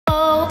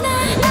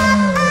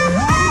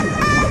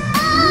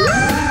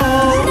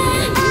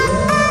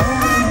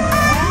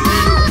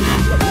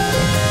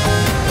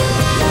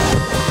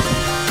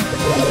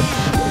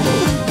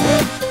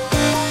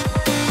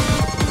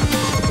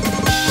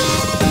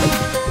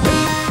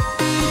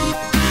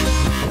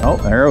Oh,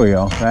 there we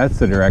go. That's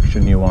the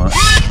direction you want.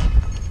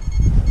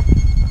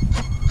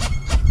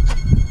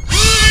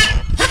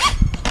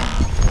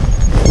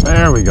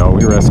 There we go.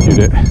 We rescued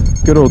it.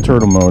 Good old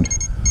turtle mode.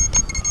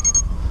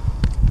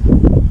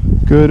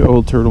 Good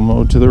old turtle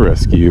mode to the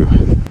rescue.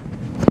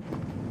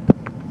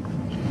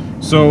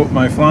 So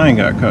my flying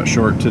got cut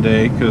short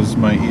today because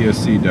my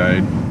ESC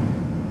died.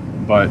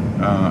 But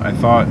I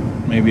thought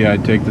maybe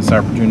I'd take this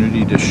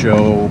opportunity to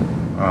show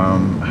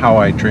how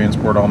I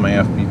transport all my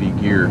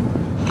FPV gear.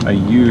 I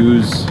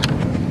use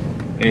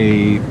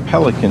a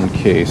Pelican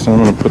case. I'm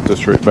going to put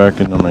this right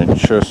back into my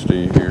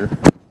chesty here.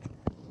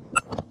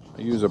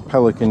 I use a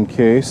Pelican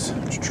case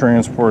to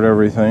transport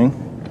everything.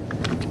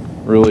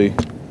 Really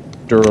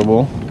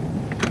durable.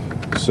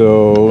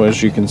 So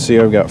as you can see,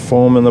 I've got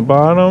foam in the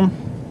bottom.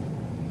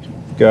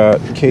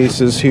 Got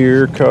cases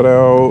here cut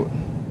out.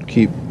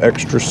 Keep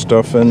extra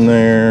stuff in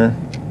there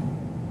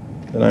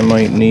that I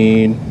might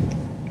need.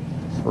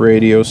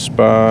 Radio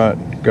spot,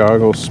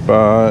 goggle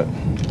spot.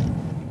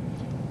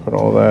 Put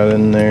all that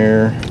in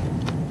there.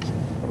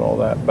 Put all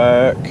that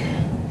back.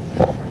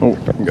 Oh,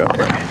 got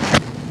my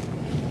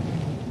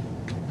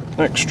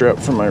neck strap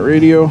for my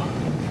radio.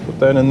 Put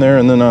that in there,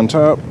 and then on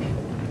top,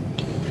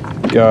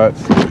 got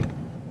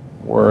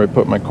where I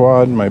put my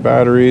quad, my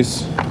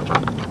batteries.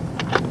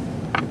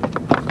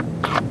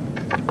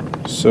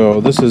 So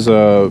this is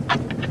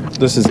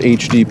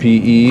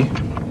HDPE.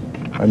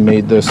 I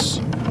made this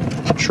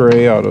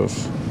tray out of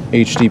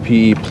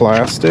HDPE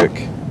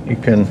plastic. You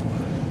can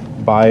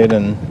buy it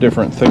in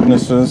different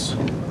thicknesses.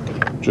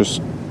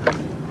 Just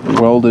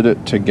welded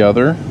it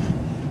together.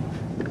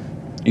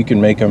 You can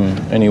make them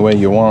any way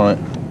you want.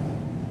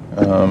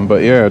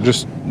 But yeah,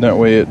 just that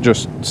way it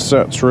just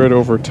sets right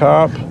over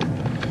top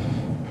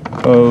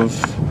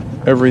of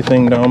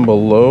everything down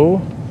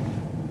below.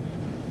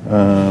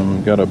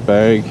 Got a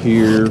bag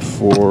here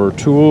for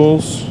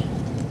tools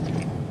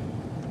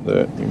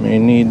that you may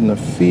need in the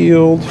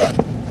field.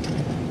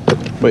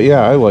 But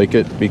yeah, I like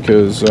it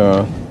because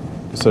I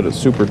said it's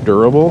super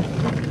durable.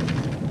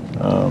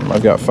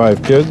 I've got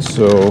 5 kids,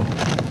 so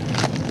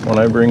when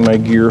I bring my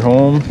gear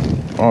home,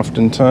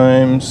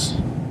 oftentimes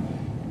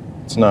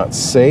it's not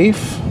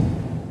safe.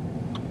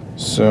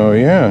 So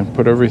yeah,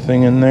 put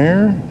everything in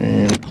there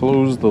and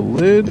close the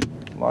lid,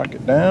 lock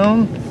it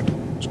down.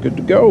 It's good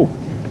to go.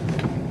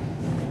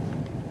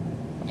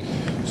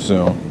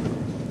 So,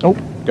 oh,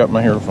 got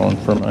my earphone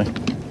for my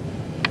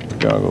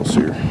goggles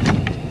here.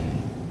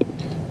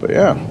 But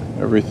yeah,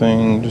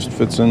 everything just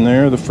fits in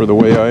there for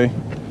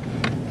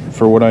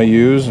what I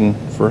use and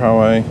for how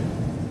I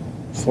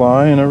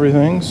fly and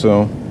everything.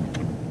 So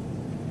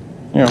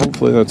yeah,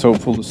 hopefully that's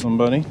helpful to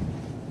somebody.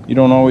 You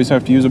don't always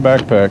have to use a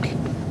backpack.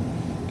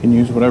 You can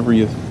use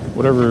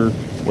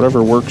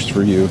whatever works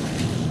for you.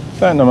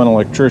 That, and I'm an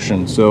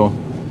electrician, so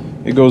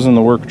it goes in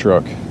the work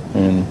truck,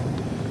 and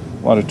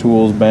a lot of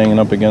tools banging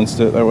up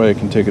against it. That way I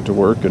can take it to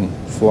work and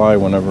fly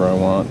whenever I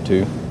want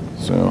to.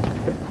 So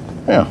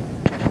yeah,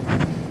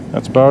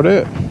 that's about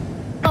it.